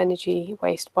supplies, energy,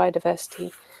 waste,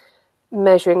 biodiversity,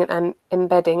 measuring and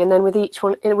embedding. And then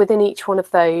within each one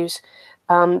of those,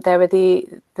 there are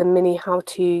the mini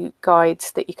how-to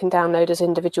guides that you can download as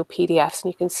individual PDFs,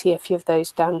 and you can see a few of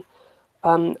those down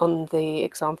on the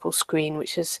example screen,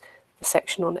 which is the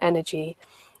section on energy.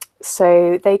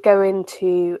 So they go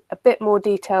into a bit more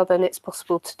detail than it's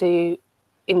possible to do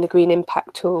in the Green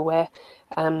Impact tool, where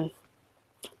the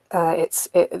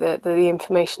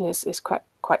information is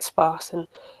quite sparse, and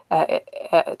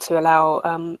to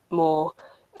allow more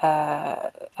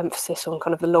emphasis on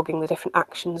kind of the logging, the different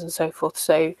actions and so forth.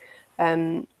 So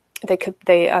I think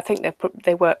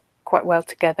they work quite well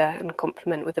together and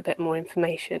complement with a bit more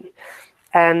information.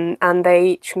 And they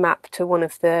each map to one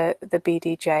of the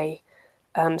BDJ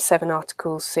 7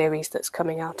 articles series that's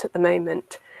coming out at the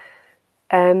moment.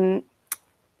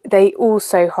 They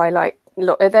also highlight,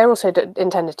 they're also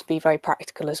intended to be very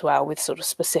practical as well, with sort of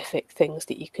specific things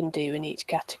that you can do in each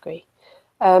category.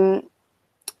 Do you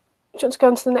want to go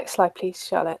on to the next slide, please,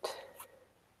 Charlotte?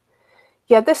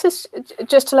 Yeah, this is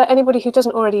just to let anybody who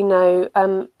doesn't already know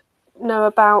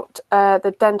about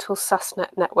the Dental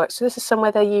SASnet network. So this is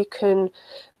somewhere that you can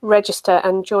register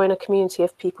and join a community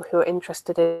of people who are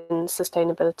interested in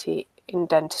sustainability in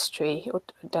dentistry or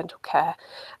dental care.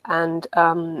 And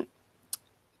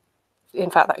in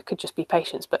fact, that could just be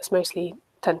patients, but it's mostly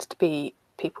tends to be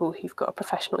people who've got a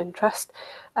professional interest.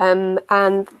 And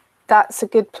that's a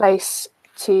good place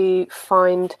to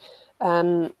find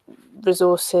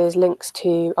resources, links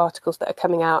to articles that are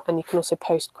coming out, and you can also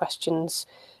post questions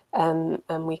and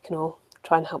we can all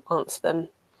try and help answer them.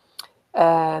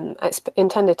 It's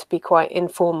intended to be quite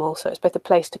informal, so it's both a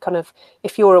place to kind of,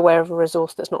 if you're aware of a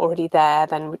resource that's not already there,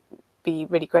 then we'd be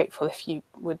really grateful if you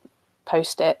would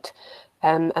post it,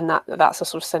 and that's a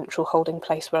sort of central holding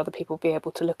place where other people will be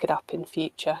able to look it up in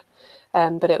future.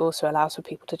 But it also allows for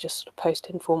people to just sort of post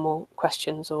informal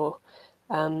questions or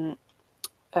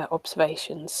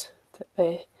observations that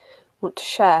they want to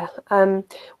share.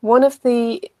 One of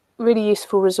the really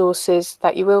useful resources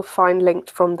that you will find linked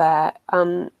from there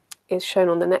is shown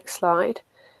on the next slide,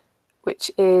 which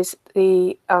is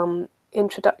the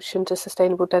Introduction to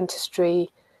Sustainable Dentistry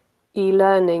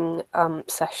e-learning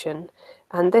session.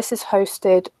 And this is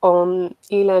hosted on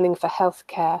e-learning for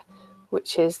healthcare,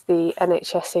 which is the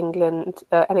NHS England,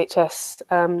 NHS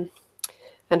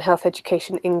and Health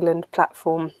Education England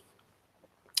platform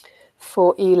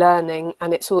for e-learning,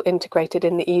 and it's all integrated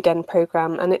in the EDEN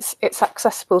programme, and it's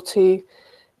accessible to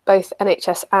both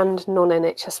NHS and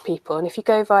non-NHS people. And if you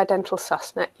go via Dental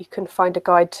SASnet, you can find a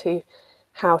guide to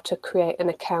how to create an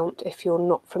account if you're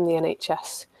not from the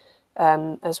NHS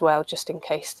as well, just in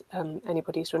case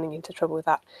anybody's running into trouble with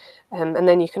that. And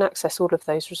then you can access all of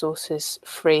those resources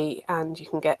free, and you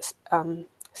can get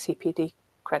CPD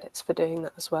credits for doing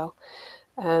that as well.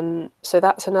 So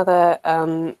that's another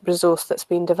resource that's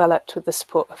been developed with the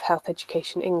support of Health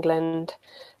Education England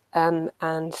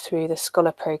and through the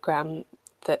Scholar programme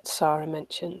that Sarah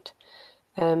mentioned.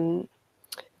 And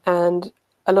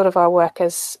a lot of our work,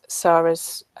 as Sarah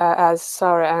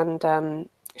and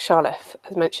Charlotte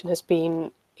has mentioned, has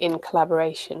been in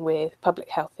collaboration with Public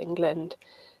Health England,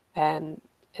 the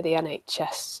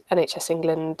NHS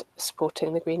England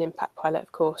supporting the Green Impact Pilot,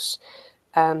 of course,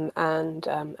 and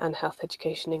Health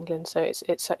Education England. So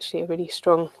it's actually a really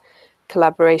strong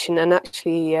collaboration, and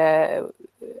actually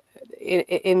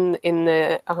in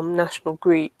the national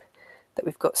group that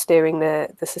we've got steering the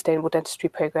Sustainable Dentistry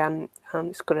programme,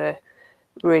 it's got a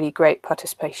really great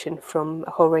participation from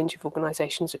a whole range of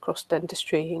organisations across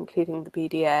dentistry, including the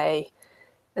BDA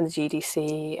and the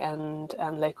GDC and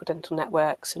local dental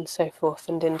networks and so forth,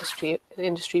 and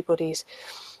industry bodies.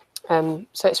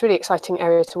 So it's a really exciting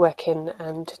area to work in,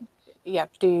 and yeah,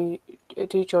 do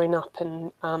join up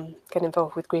and get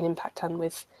involved with Green Impact and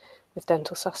with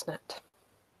Dental SASnet.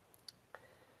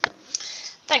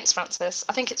 Thanks, Francis.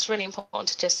 I think it's really important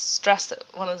to just stress that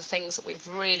one of the things that we've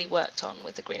really worked on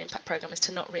with the Green Impact Programme is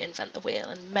to not reinvent the wheel,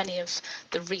 and many of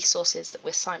the resources that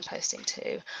we're signposting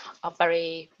to are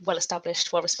very well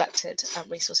established, well respected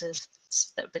resources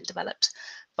that have been developed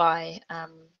by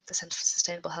the Centre for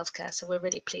Sustainable Healthcare. So we're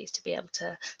really pleased to be able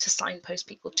to signpost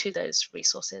people to those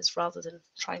resources rather than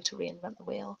trying to reinvent the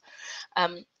wheel.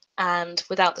 And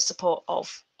without the support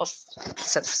of the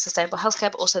Centre for Sustainable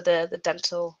Healthcare, but also the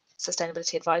Dental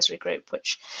Sustainability Advisory Group,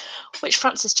 which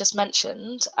Francis just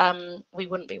mentioned, we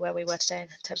wouldn't be where we were today in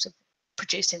terms of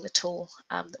producing the tool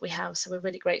that we have. So we're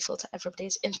really grateful to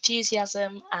everybody's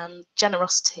enthusiasm and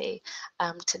generosity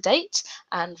to date,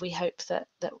 and we hope that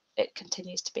it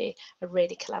continues to be a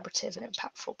really collaborative and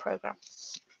impactful programme.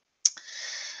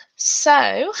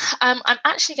 So I'm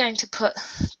actually going to put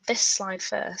this slide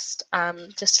first,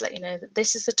 just to let you know that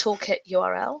this is the toolkit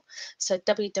URL, so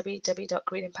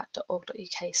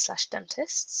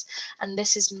www.greenimpact.org.uk/dentists, and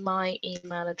this is my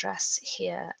email address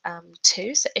here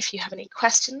too. So if you have any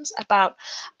questions about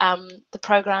the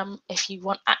programme, if you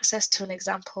want access to an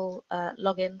example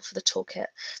login for the toolkit,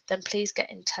 then please get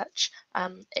in touch.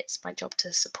 It's my job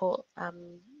to support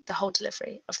the whole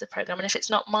delivery of the programme, and if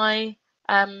it's not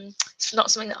it's not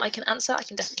something that I can answer, I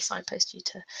can definitely signpost you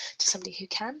to somebody who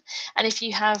can. And if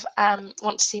you have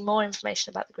want to see more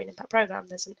information about the Green Impact Programme,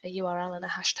 there's a URL and a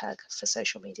hashtag for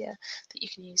social media that you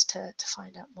can use to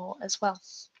find out more as well.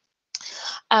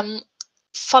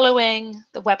 Following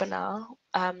the webinar,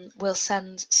 we'll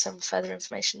send some further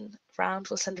information around.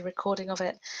 We'll send a recording of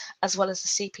it, as well as the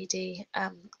CPD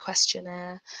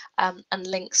questionnaire, and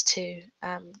links to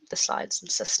the slides and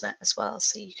SysNet as well,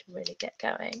 so you can really get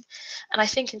going. And I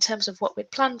think in terms of what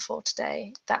we'd planned for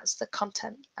today, that's the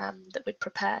content that we'd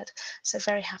prepared. So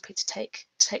very happy to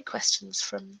take questions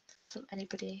from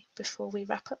anybody before we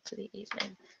wrap up for the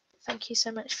evening. Thank you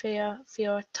so much for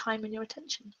your time and your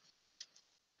attention.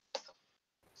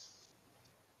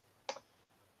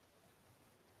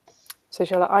 So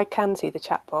Charlotte, I can see the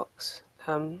chat box.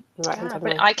 Right hand side.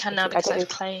 But I can now because I've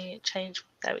changed.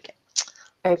 There we go.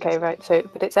 Okay, right. So,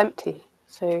 but it's empty.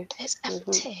 So It's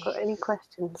empty. Got any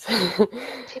questions?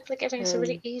 People are giving us a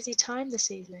really easy time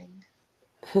this evening.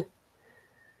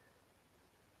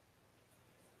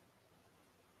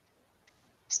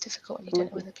 It's difficult when you don't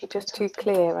know whether people just too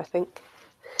clear, I think.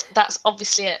 That's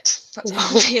obviously it. That's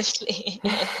obviously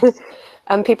it.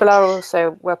 And people are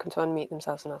also welcome to unmute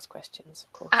themselves and ask questions,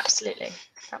 of course. Absolutely,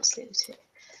 absolutely too.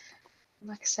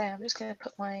 Like I say, I'm just going to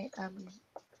put my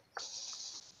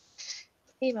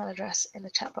email address in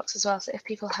the chat box as well. So if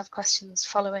people have questions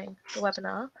following the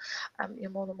webinar,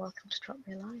 you're more than welcome to drop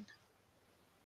me a line.